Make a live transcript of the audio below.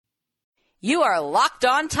You are Locked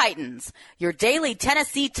On Titans, your daily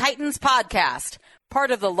Tennessee Titans podcast, part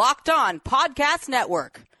of the Locked On Podcast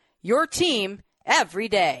Network, your team every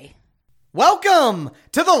day. Welcome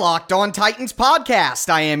to the Locked On Titans podcast.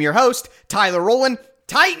 I am your host, Tyler Rowland.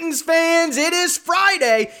 Titans fans, it is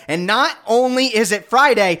Friday, and not only is it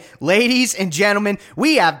Friday, ladies and gentlemen,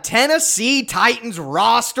 we have Tennessee Titans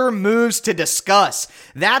roster moves to discuss.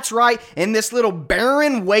 That's right, in this little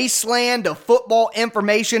barren wasteland of football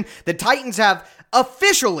information, the Titans have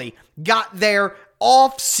officially got their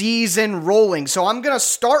off-season rolling. So I'm going to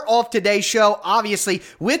start off today's show, obviously,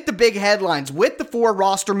 with the big headlines, with the 4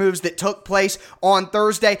 roster moves that took place on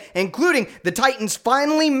Thursday, including the Titans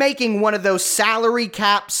finally making one of those salary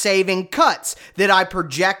cap saving cuts that I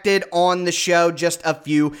projected on the show just a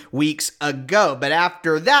few weeks ago. But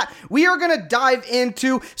after that, we are going to dive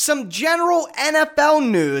into some general NFL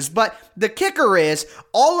news. But the kicker is,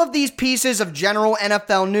 all of these pieces of general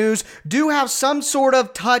NFL news do have some sort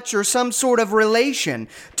of touch or some sort of relation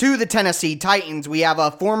to the Tennessee Titans. We have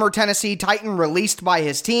a former Tennessee Titan released by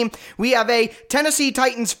his team. We have a Tennessee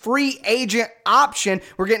Titans free agent option.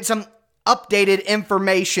 We're getting some updated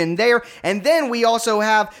information there. And then we also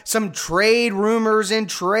have some trade rumors and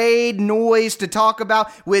trade noise to talk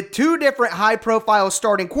about with 2 different high-profile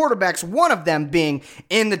starting quarterbacks, one of them being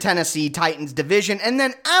in the Tennessee Titans division. And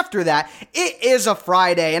then after that, it is a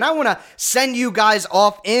Friday, and I want to send you guys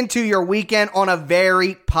off into your weekend on a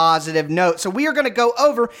very positive note. So we are going to go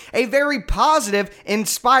over a very positive,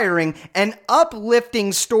 inspiring, and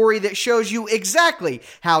uplifting story that shows you exactly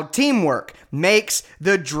how teamwork makes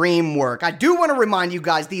the dream work. I do want to remind you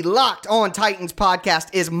guys, the Locked On Titans podcast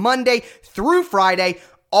is Monday through Friday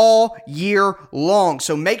all year long.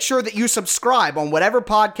 So make sure that you subscribe on whatever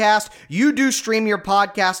podcast you do stream your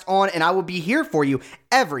podcast on, and I will be here for you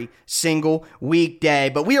every single weekday.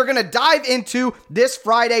 But we are going to dive into this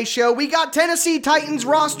Friday show. We got Tennessee Titans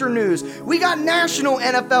roster news, we got national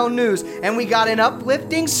NFL news, and we got an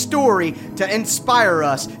uplifting story to inspire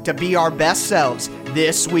us to be our best selves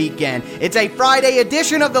this weekend. It's a Friday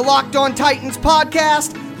edition of the Locked On Titans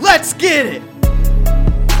podcast. Let's get it!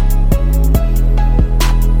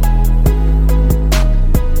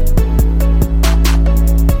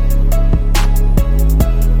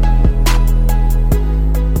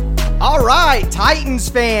 All right, Titans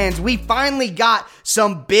fans, we finally got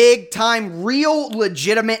some big-time, real,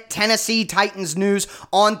 legitimate Tennessee Titans news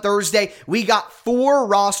on Thursday. We got 4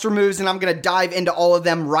 roster moves, and I'm going to dive into all of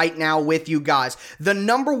them right now with you guys. The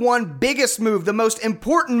number one biggest move, the most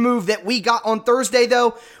important move that we got on Thursday,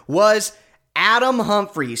 though, was Adam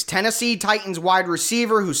Humphries, Tennessee Titans wide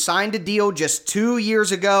receiver who signed a deal just 2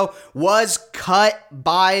 years ago, was cut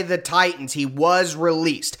by the Titans. He was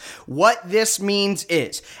released. What this means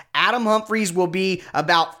is Adam Humphries will be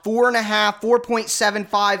about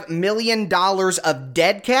 $4.75 million of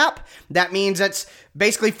dead cap. That means that's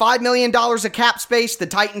basically $5 million of cap space the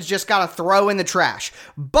Titans just got to throw in the trash.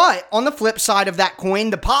 But on the flip side of that coin,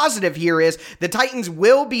 the positive here is the Titans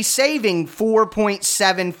will be saving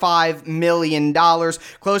 $4.75 million,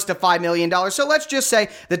 close to $5 million. So let's just say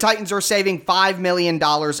the Titans are saving $5 million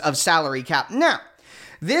of salary cap. Now,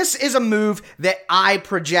 this is a move that I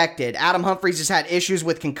projected. Adam Humphries has had issues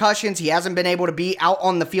with concussions. He hasn't been able to be out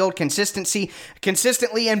on the field consistently,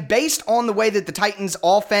 and based on the way that the Titans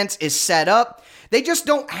offense is set up, they just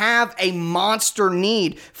don't have a monster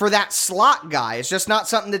need for that slot guy. It's just not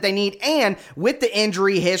something that they need. And with the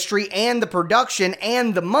injury history and the production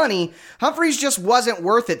and the money, Humphries just wasn't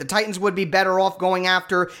worth it. The Titans would be better off going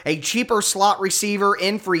after a cheaper slot receiver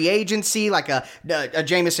in free agency, like a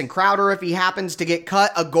Jamison Crowder if he happens to get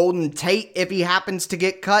cut, a Golden Tate if he happens to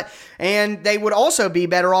get cut. And they would also be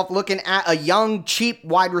better off looking at a young, cheap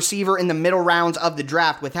wide receiver in the middle rounds of the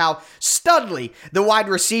draft. With how studly the wide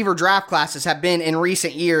receiver draft classes have been in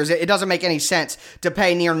recent years, it doesn't make any sense to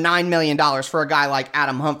pay near $9 million for a guy like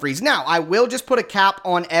Adam Humphries. Now, I will just put a cap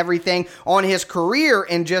on everything on his career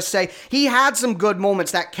and just say he had some good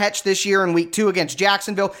moments. That catch this year in week 2 against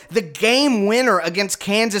Jacksonville, the game winner against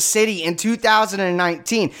Kansas City in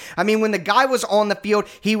 2019. I mean, when the guy was on the field,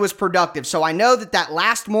 he was productive. So I know that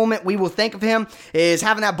last moment we will think of him is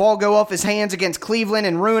having that ball go off his hands against Cleveland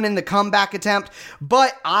and ruining the comeback attempt.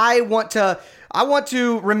 But I want to I want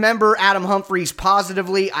to remember Adam Humphries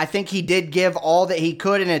positively. I think he did give all that he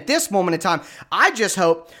could, and at this moment in time, I just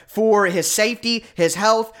hope for his safety, his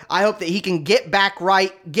health. I hope that he can get back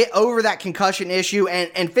right, get over that concussion issue,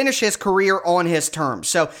 and finish his career on his terms.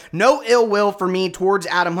 So no ill will for me towards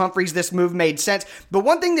Adam Humphries. This move made sense. But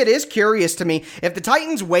one thing that is curious to me, if the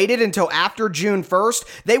Titans waited until after June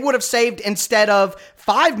 1st, they would have saved, instead of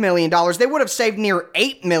 $5 million, they would have saved near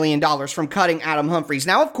 $8 million from cutting Adam Humphries.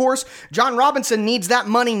 Now, of course, Jon Robinson needs that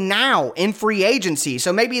money now in free agency,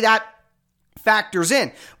 so maybe that factors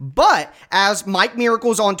in. But as Mike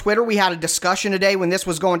Miracles on Twitter, we had a discussion today when this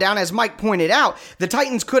was going down. As Mike pointed out, the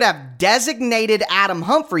Titans could have designated Adam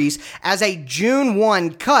Humphries as a June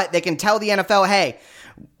 1 cut. They can tell the NFL, hey,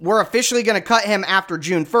 we're officially going to cut him after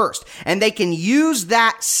June 1st. And they can use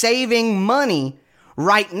that saving money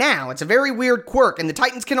right now. It's a very weird quirk, and the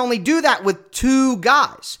Titans can only do that with 2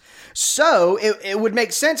 guys. So it would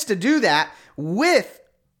make sense to do that with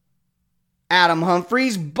Adam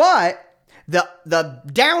Humphries, but the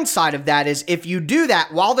downside of that is if you do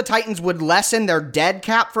that, while the Titans would lessen their dead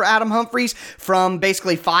cap for Adam Humphries from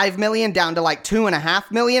basically $5 million down to like $2.5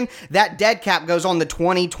 million, that dead cap goes on the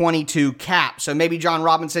 2022 cap. So maybe Jon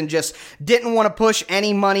Robinson just didn't want to push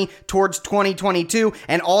any money towards 2022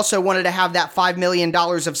 and also wanted to have that $5 million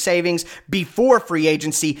of savings before free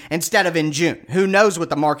agency instead of in June. Who knows what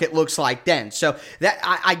the market looks like then? So that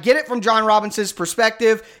I get it from Jon Robinson's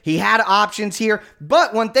perspective. He had options here.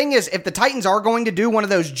 But one thing is, if the Titans are going to do one of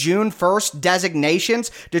those June 1st designations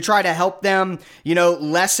to try to help them,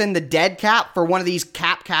 lessen the dead cap for one of these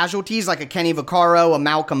cap casualties like a Kenny Vaccaro, a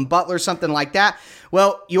Malcolm Butler, something like that,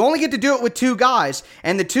 well, you only get to do it with 2 guys,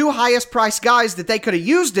 and the 2 highest priced guys that they could have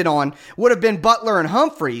used it on would have been Butler and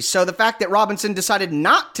Humphries. So the fact that Robinson decided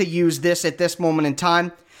not to use this at this moment in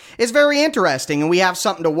time is very interesting, and we have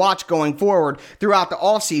something to watch going forward throughout the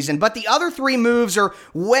offseason. But the other 3 moves are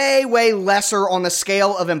way, way lesser on the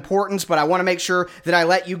scale of importance, but I want to make sure that I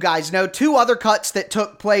let you guys know. 2 other cuts that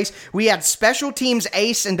took place. We had special teams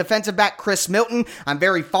ace and defensive back Chris Milton. I'm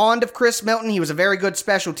very fond of Chris Milton. He was a very good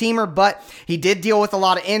special teamer, but he did deal with a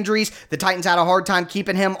lot of injuries. The Titans had a hard time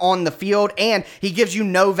keeping him on the field, and he gives you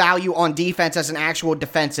no value on defense as an actual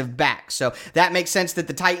defensive back. So that makes sense that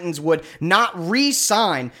the Titans would not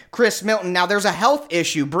re-sign Chris Milton. Now, there's a health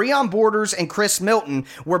issue. Breon Borders and Chris Milton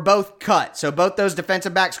were both cut. So both those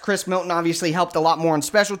defensive backs, Chris Milton obviously helped a lot more on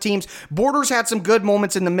special teams. Borders had some good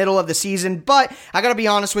moments in the middle of the season, but I got to be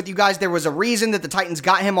honest with you guys, there was a reason that the Titans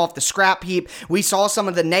got him off the scrap heap. We saw some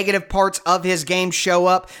of the negative parts of his game show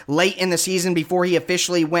up late in the season before he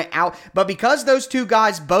officially went out. But because those 2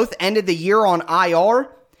 guys both ended the year on IR,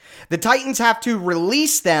 the Titans have to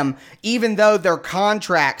release them even though their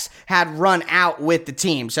contracts had run out with the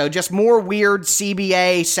team. So just more weird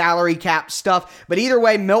CBA salary cap stuff. But either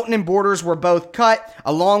way, Milton and Borders were both cut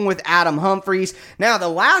along with Adam Humphries. Now, the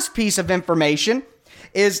last piece of information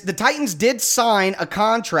is the Titans did sign a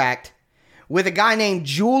contract with a guy named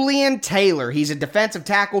Julian Taylor. He's a defensive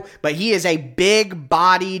tackle, but he is a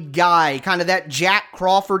big-bodied guy, kind of that Jack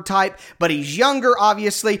Crawford type, but he's younger,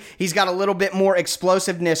 obviously. He's got a little bit more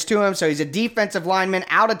explosiveness to him, so he's a defensive lineman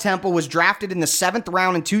out of Temple, was drafted in the 7th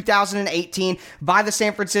round in 2018 by the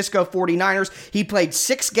San Francisco 49ers. He played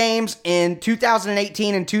 6 games in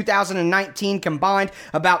 2018 and 2019 combined,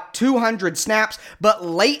 about 200 snaps, but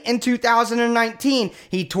late in 2019,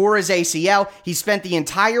 he tore his ACL. He spent the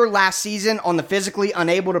entire last season on the physically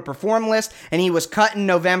unable to perform list, and he was cut in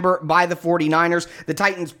November by the 49ers. The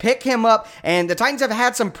Titans pick him up, and the Titans have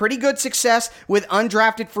had some pretty good success with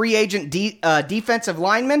undrafted free agent defensive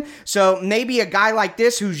linemen, so maybe a guy like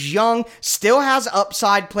this who's young, still has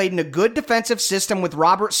upside, played in a good defensive system with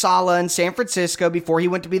Robert Saleh in San Francisco before he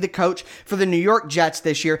went to be the coach for the New York Jets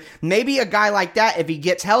this year. Maybe a guy like that, if he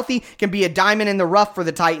gets healthy, can be a diamond in the rough for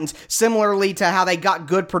the Titans, similarly to how they got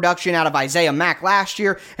good production out of Isaiah Mack last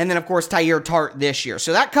year, and then of course Tyler Tart this year.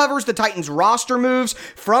 So that covers the Titans roster moves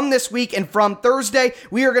from this week and from Thursday.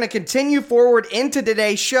 We are going to continue forward into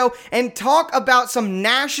today's show and talk about some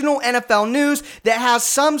national NFL news that has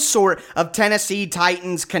some sort of Tennessee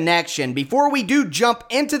Titans connection. Before we do jump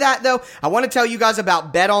into that though, I want to tell you guys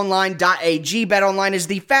about betonline.ag. BetOnline is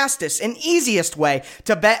the fastest and easiest way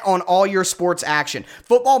to bet on all your sports action.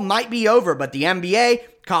 Football might be over, but the NBA,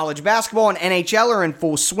 College basketball and NHL are in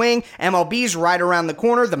full swing. MLB's right around the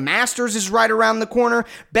corner. The Masters is right around the corner.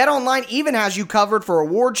 BetOnline even has you covered for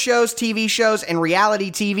award shows, TV shows, and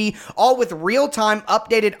reality TV, all with real-time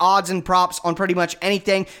updated odds and props on pretty much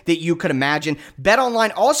anything that you could imagine.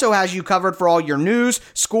 BetOnline also has you covered for all your news,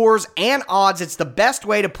 scores, and odds. It's the best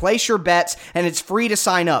way to place your bets, and it's free to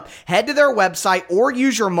sign up. Head to their website or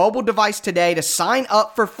use your mobile device today to sign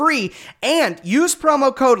up for free and use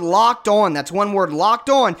promo code LOCKEDON. That's one word,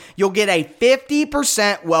 LOCKEDON. You'll get a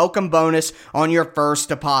 50% welcome bonus on your first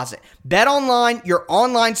deposit. BetOnline, your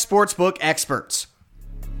online sportsbook experts.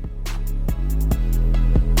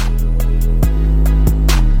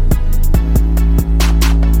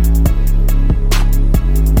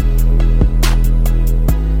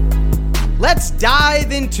 Let's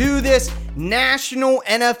dive into this national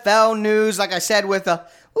NFL news, like I said, with a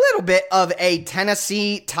little bit of a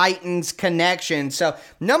Tennessee Titans connection. So,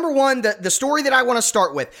 number one, the story that I want to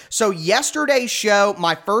start with. So, yesterday's show,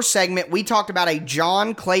 my first segment, we talked about a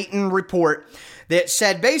John Clayton report that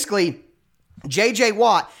said basically J.J.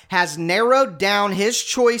 Watt has narrowed down his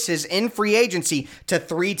choices in free agency to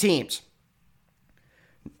 3 teams.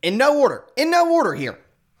 In no order here.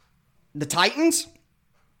 The Titans,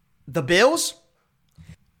 the Bills,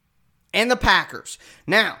 and the Packers.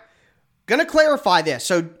 Now, gonna clarify this.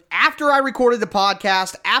 So after I recorded the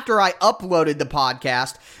podcast, after I uploaded the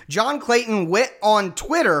podcast, John Clayton went on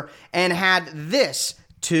Twitter and had this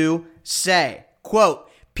to say, quote,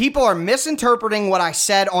 "People are misinterpreting what I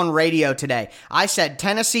said on radio today. I said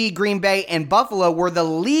Tennessee, Green Bay, and Buffalo were the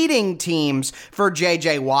leading teams for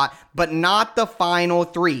J.J. Watt, but not the final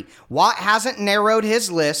 3. Watt hasn't narrowed his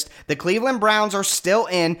list. The Cleveland Browns are still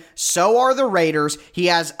in. So are the Raiders. He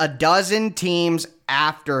has a dozen teams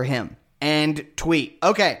after him." End tweet.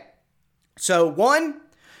 Okay, so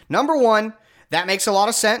number one, that makes a lot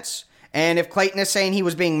of sense. And if Clayton is saying he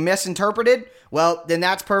was being misinterpreted, well, then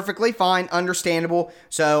that's perfectly fine, understandable.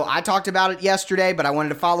 So I talked about it yesterday, but I wanted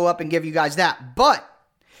to follow up and give you guys that. But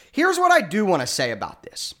here's what I do want to say about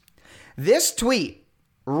this. This tweet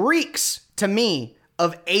reeks to me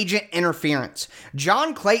of agent interference.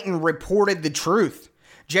 John Clayton reported the truth.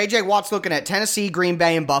 J.J. Watt's looking at Tennessee, Green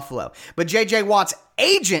Bay, and Buffalo. But J.J. Watt's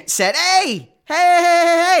agent said,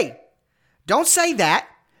 hey, don't say that.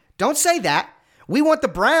 Don't say that. We want the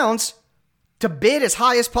Browns to bid as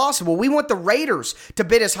high as possible. We want the Raiders to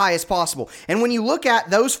bid as high as possible. And when you look at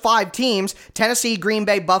those 5 teams, Tennessee, Green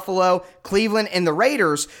Bay, Buffalo, Cleveland, and the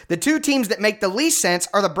Raiders, the 2 teams that make the least sense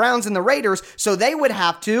are the Browns and the Raiders, so they would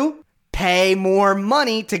have to pay more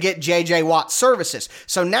money to get J.J. Watt's services.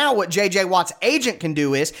 So now what J.J. Watt's agent can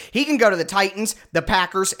do is he can go to the Titans, the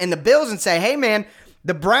Packers, and the Bills and say, hey man,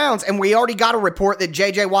 the Browns, and we already got a report that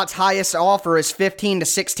J.J. Watt's highest offer is $15 to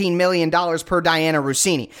 $16 million per Diana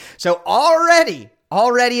Rossini. So already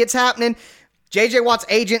it's happening. J.J. Watt's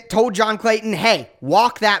agent told John Clayton, hey,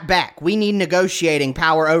 walk that back. We need negotiating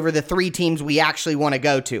power over the 3 teams we actually want to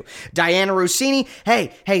go to. Diana Rossini,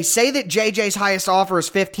 hey, say that J.J.'s highest offer is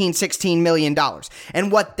 $15, $16 million.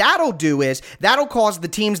 And what that'll do is, that'll cause the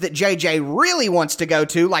teams that J.J. really wants to go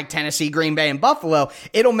to, like Tennessee, Green Bay, and Buffalo,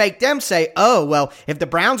 it'll make them say, oh, well, if the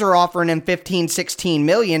Browns are offering him $15, $16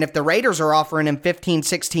 million, if the Raiders are offering him $15,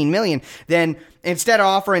 $16 million, then instead of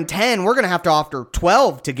offering 10, we're going to have to offer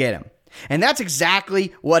 12 to get him. And that's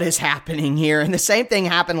exactly what is happening here. And the same thing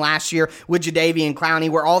happened last year with Jadeveon Clowney,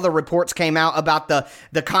 where all the reports came out about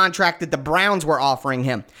the contract that the Browns were offering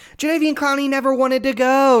him. Jadeveon Clowney never wanted to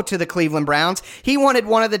go to the Cleveland Browns. He wanted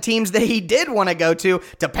one of the teams that he did want to go to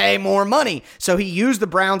pay more money. So he used the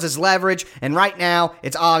Browns as leverage. And right now,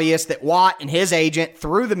 it's obvious that Watt and his agent,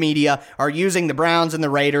 through the media, are using the Browns and the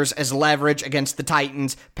Raiders as leverage against the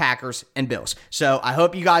Titans, Packers, and Bills. So I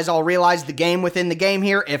hope you guys all realize the game within the game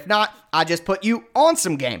here. If not, I just put you on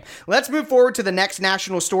some game. Let's move forward to the next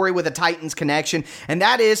national story with a Titans connection, and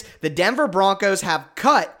that is the Denver Broncos have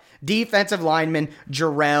cut defensive lineman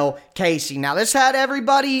Jurrell Casey. Now, this had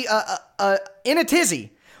everybody in a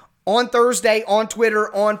tizzy on Thursday, on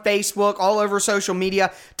Twitter, on Facebook, all over social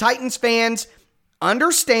media. Titans fans,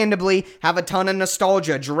 understandably, have a ton of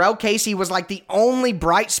nostalgia. Jurrell Casey was like the only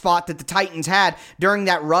bright spot that the Titans had during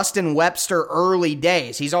that Rustin Webster early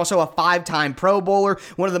days. He's also a 5-time Pro Bowler,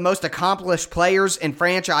 one of the most accomplished players in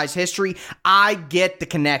franchise history. I get the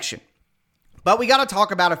connection. But we got to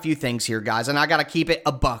talk about a few things here, guys, and I got to keep it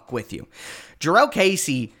a buck with you. Jurrell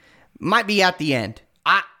Casey might be at the end.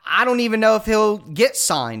 I don't even know if he'll get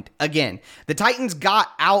signed again. The Titans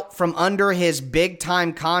got out from under his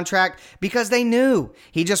big-time contract because they knew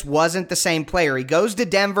he just wasn't the same player. He goes to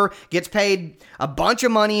Denver, gets paid a bunch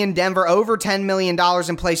of money in Denver, over $10 million,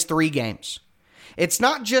 and plays 3 games. It's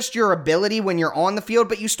not just your ability when you're on the field,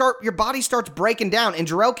 but your body starts breaking down. And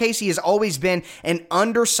Jurrell Casey has always been an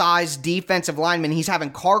undersized defensive lineman. He's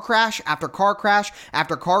having car crash after car crash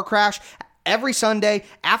after car crash every Sunday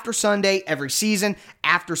after Sunday, every season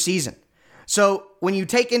after season. So when you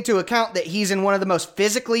take into account that he's in one of the most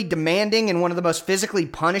physically demanding and one of the most physically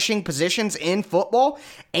punishing positions in football,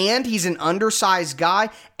 and he's an undersized guy,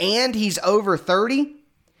 and he's over 30,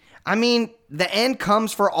 I mean, the end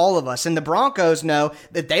comes for all of us. And the Broncos know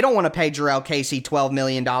that they don't want to pay Jurrell Casey $12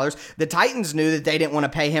 million. The Titans knew that they didn't want to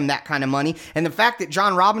pay him that kind of money. And the fact that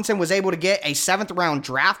John Robinson was able to get a 7th-round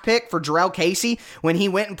draft pick for Jurrell Casey when he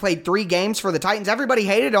went and played 3 games for the Titans, everybody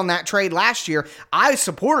hated on that trade last year. I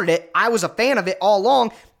supported it. I was a fan of it all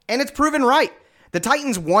along, and it's proven right. The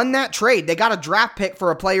Titans won that trade. They got a draft pick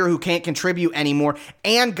for a player who can't contribute anymore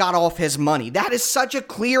and got off his money. That is such a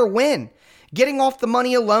clear win. Getting off the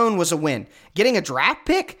money alone was a win. Getting a draft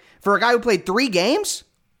pick for a guy who played 3 games?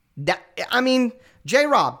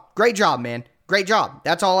 J-Rob, great job, man. Great job.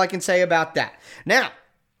 That's all I can say about that. Now,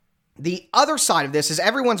 the other side of this is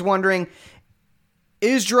everyone's wondering,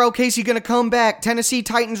 is Jurrell Casey going to come back? Tennessee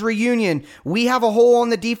Titans reunion. We have a hole on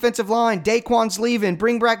the defensive line. Daquan's leaving.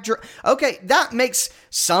 Bring back Okay, that makes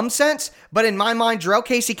some sense, but in my mind, Jurrell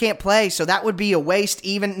Casey can't play, so that would be a waste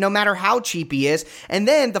even no matter how cheap he is. And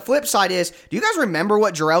then the flip side is, do you guys remember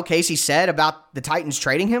what Jurrell Casey said about the Titans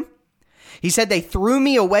trading him? He said, they threw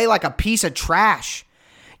me away like a piece of trash.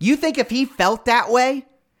 You think if he felt that way,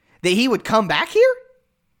 that he would come back here?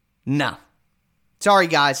 No. Sorry,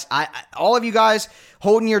 guys. All of you guys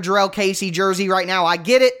holding your Jurrell Casey jersey right now, I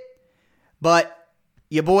get it. But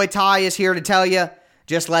your boy Ty is here to tell you,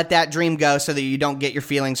 just let that dream go so that you don't get your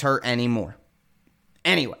feelings hurt anymore.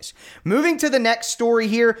 Anyways, moving to the next story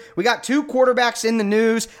here, we got 2 quarterbacks in the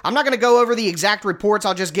news. I'm not going to go over the exact reports.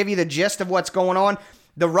 I'll just give you the gist of what's going on.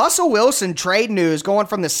 The Russell Wilson trade news going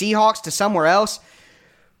from the Seahawks to somewhere else.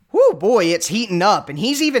 Whoo, boy, it's heating up. And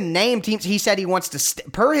he's even named teams. He said he wants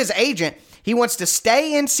to, per his agent, he wants to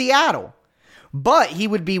stay in Seattle, but he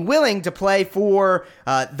would be willing to play for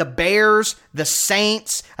the Bears, the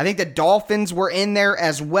Saints. I think the Dolphins were in there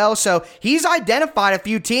as well. So he's identified a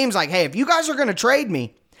few teams like, hey, if you guys are going to trade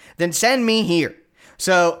me, then send me here.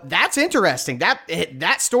 So that's interesting.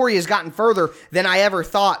 That story has gotten further than I ever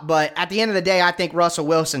thought. But at the end of the day, I think Russell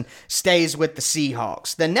Wilson stays with the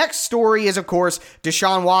Seahawks. The next story is, of course,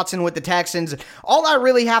 Deshaun Watson with the Texans. All I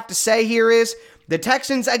really have to say here is, the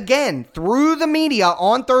Texans, again, through the media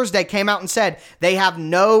on Thursday, came out and said they have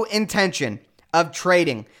no intention of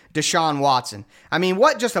trading Deshaun Watson. I mean,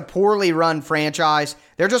 what just a poorly run franchise.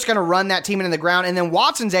 They're just going to run that team into the ground. And then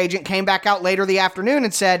Watson's agent came back out later the afternoon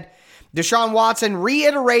and said, Deshaun Watson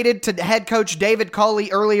reiterated to head coach David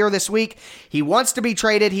Culley earlier this week, he wants to be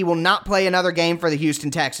traded. He will not play another game for the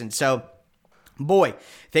Houston Texans. So, boy,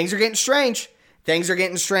 things are getting strange. Things are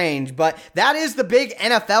getting strange, but that is the big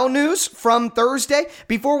NFL news from Thursday.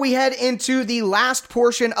 Before we head into the last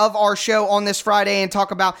portion of our show on this Friday and talk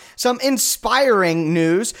about some inspiring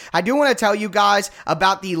news, I do want to tell you guys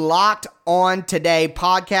about the Locked On Today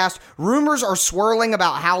podcast. Rumors are swirling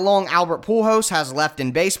about how long Albert Pujols has left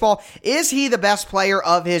in baseball. Is he the best player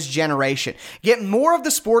of his generation? Get more of the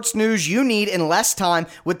sports news you need in less time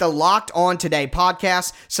with the Locked On Today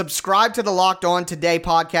podcast. Subscribe to the Locked On Today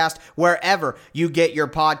podcast wherever you get your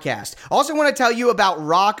podcast. Also want to tell you about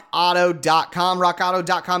RockAuto.com.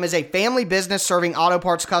 RockAuto.com is a family business serving auto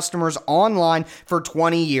parts customers online for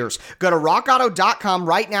 20 years. Go to RockAuto.com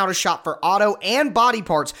right now to shop for auto and body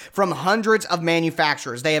parts from hundreds of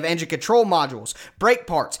manufacturers. They have engine control modules, brake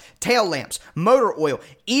parts, tail lamps, motor oil,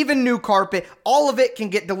 even new carpet. All of it can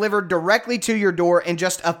get delivered directly to your door in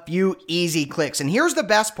just a few easy clicks. And here's the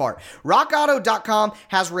best part. RockAuto.com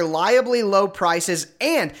has reliably low prices,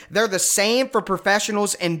 and they're the same for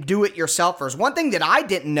professionals and do-it-yourselfers. One thing that I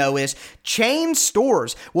didn't know is chain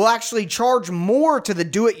stores will actually charge more to the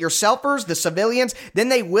do-it-yourselfers, the civilians, than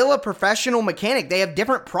they will a professional mechanic. They have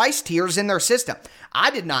different price tiers in their system.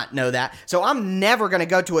 I did not know that, so I'm never going to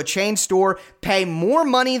go to a chain store, pay more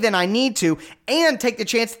money than I need to, and take the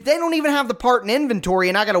chance that they don't even have the part in inventory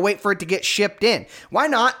and I got to wait for it to get shipped in. Why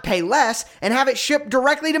not pay less and have it shipped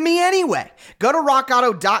directly to me anyway? Go to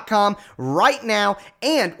rockauto.com right now,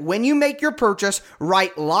 and when you make your purchase,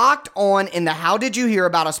 write Locked On in the How Did You Hear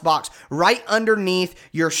About Us box right underneath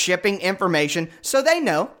your shipping information so they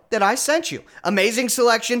know that I sent you. Amazing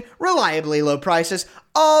selection, reliably low prices,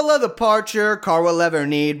 all of the parts your car will ever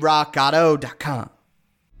need. RockAuto.com.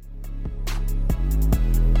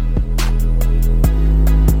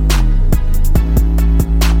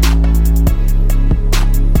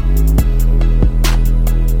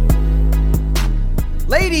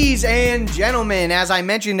 Ladies and gentlemen, as I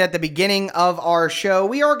mentioned at the beginning of our show,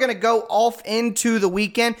 we are going to go off into the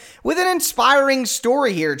weekend with an inspiring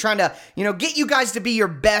story here, trying to, get you guys to be your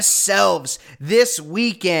best selves this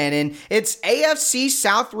weekend. And it's AFC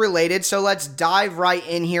South related, so let's dive right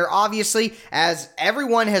in here. Obviously, as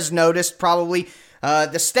everyone has noticed, probably,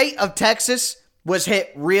 the state of Texas was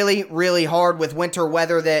hit really, really hard with winter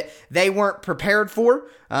weather that they weren't prepared for.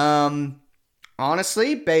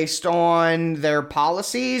 Honestly, based on their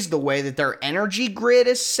policies, the way that their energy grid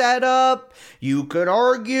is set up, you could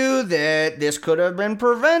argue that this could have been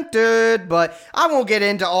prevented, but I won't get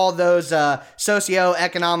into all those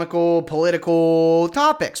socio-economical, political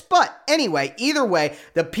topics. But anyway, either way,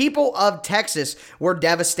 the people of Texas were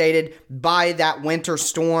devastated by that winter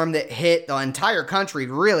storm that hit the entire country,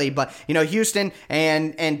 really. But, Houston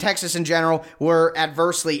and Texas in general were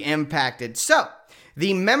adversely impacted. So,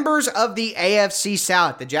 the members of the AFC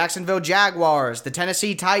South, the Jacksonville Jaguars, the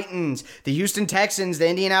Tennessee Titans, the Houston Texans, the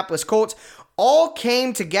Indianapolis Colts, all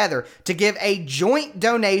came together to give a joint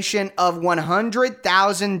donation of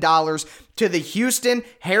 $100,000 to the Houston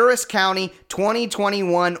Harris County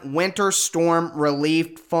 2021 Winter Storm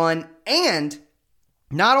Relief Fund. And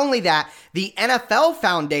not only that, the NFL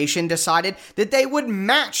Foundation decided that they would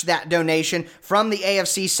match that donation from the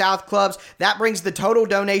AFC South clubs. That brings the total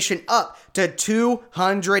donation up to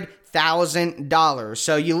 $200,000.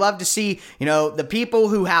 So you love to see, the people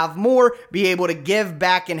who have more be able to give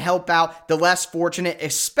back and help out the less fortunate,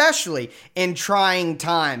 especially in trying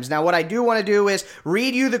times. Now, what I do want to do is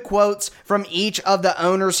read you the quotes from each of the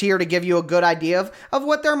owners here to give you a good idea of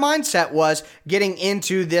what their mindset was getting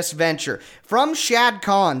into this venture. From Shad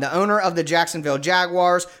Khan, the owner of the Jacksonville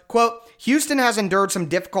Jaguars, quote, "Houston has endured some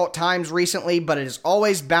difficult times recently, but it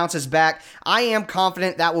always bounces back. I am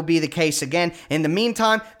confident that will be the case again. In the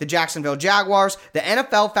meantime, the Jacksonville Jaguars, the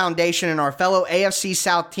NFL Foundation, and our fellow AFC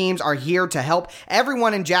South teams are here to help.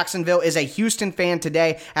 Everyone in Jacksonville is a Houston fan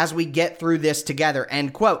today as we get through this together."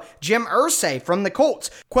 End quote. Jim Irsay from the Colts,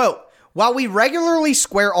 quote, "While we regularly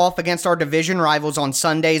square off against our division rivals on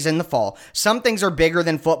Sundays in the fall, some things are bigger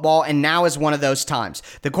than football, and now is one of those times.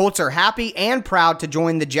 The Colts are happy and proud to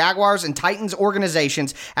join the Jaguars and Titans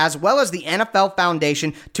organizations, as well as the NFL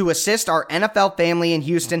Foundation, to assist our NFL family in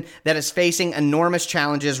Houston that is facing enormous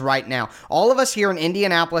challenges right now. All of us here in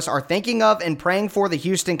Indianapolis are thinking of and praying for the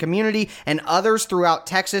Houston community and others throughout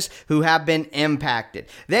Texas who have been impacted."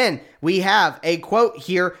 Then we have a quote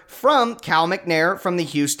here from Cal McNair from the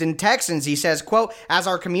Houston Texans. He says, quote, "As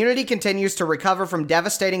our community continues to recover from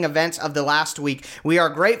devastating events of the last week, we are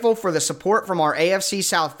grateful for the support from our AFC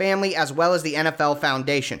South family as well as the NFL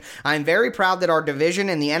Foundation. I am very proud that our division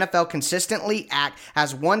and the NFL consistently act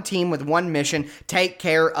as one team with one mission, take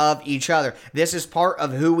care of each other. This is part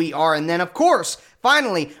of who we are." And then, of course,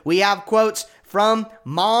 finally, we have quotes from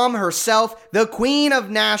Mom herself, the Queen of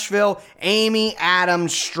Nashville, Amy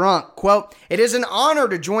Adams Strunk. Quote, "It is an honor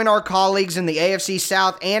to join our colleagues in the AFC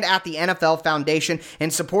South and at the NFL Foundation in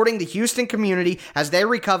supporting the Houston community as they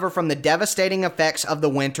recover from the devastating effects of the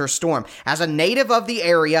winter storm. As a native of the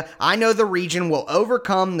area, I know the region will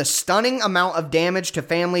overcome the stunning amount of damage to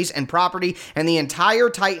families and property, and the entire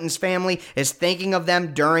Titans family is thinking of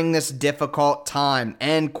them during this difficult time."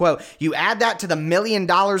 End quote. You add that to the $1 million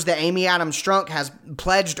that Amy Adams Strunk has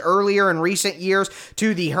pledged earlier in recent years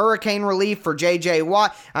to the hurricane relief for J.J.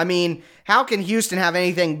 Watt. I mean, how can Houston have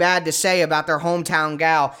anything bad to say about their hometown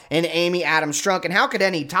gal in Amy Adams Strunk? And how could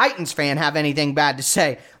any Titans fan have anything bad to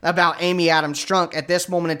say about Amy Adams Strunk at this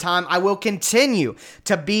moment in time? I will continue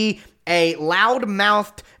to be a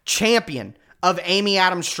loud-mouthed champion of Amy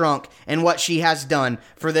Adams Strunk and what she has done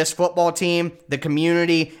for this football team, the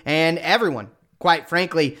community, and everyone. Quite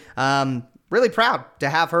frankly, really proud to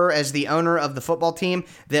have her as the owner of the football team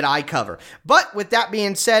that I cover. But with that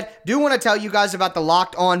being said, do want to tell you guys about the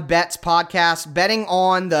Locked On Bets podcast. Betting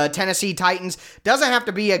on the Tennessee Titans doesn't have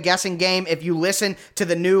to be a guessing game if you listen to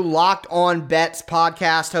the new Locked On Bets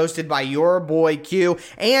podcast hosted by your boy Q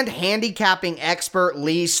and handicapping expert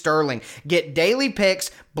Lee Sterling. Get daily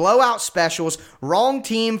picks, blowout specials, wrong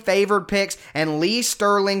team favored picks, and Lee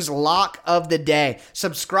Sterling's lock of the day.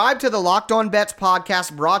 Subscribe to the Locked On Bets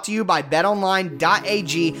podcast brought to you by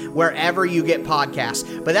betonline.ag wherever you get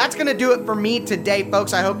podcasts. But that's going to do it for me today,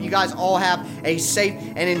 folks. I hope you guys all have a safe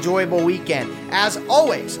and enjoyable weekend. As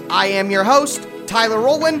always, I am your host, Tyler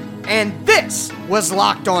Rowland, and this was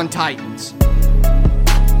Locked On Titans.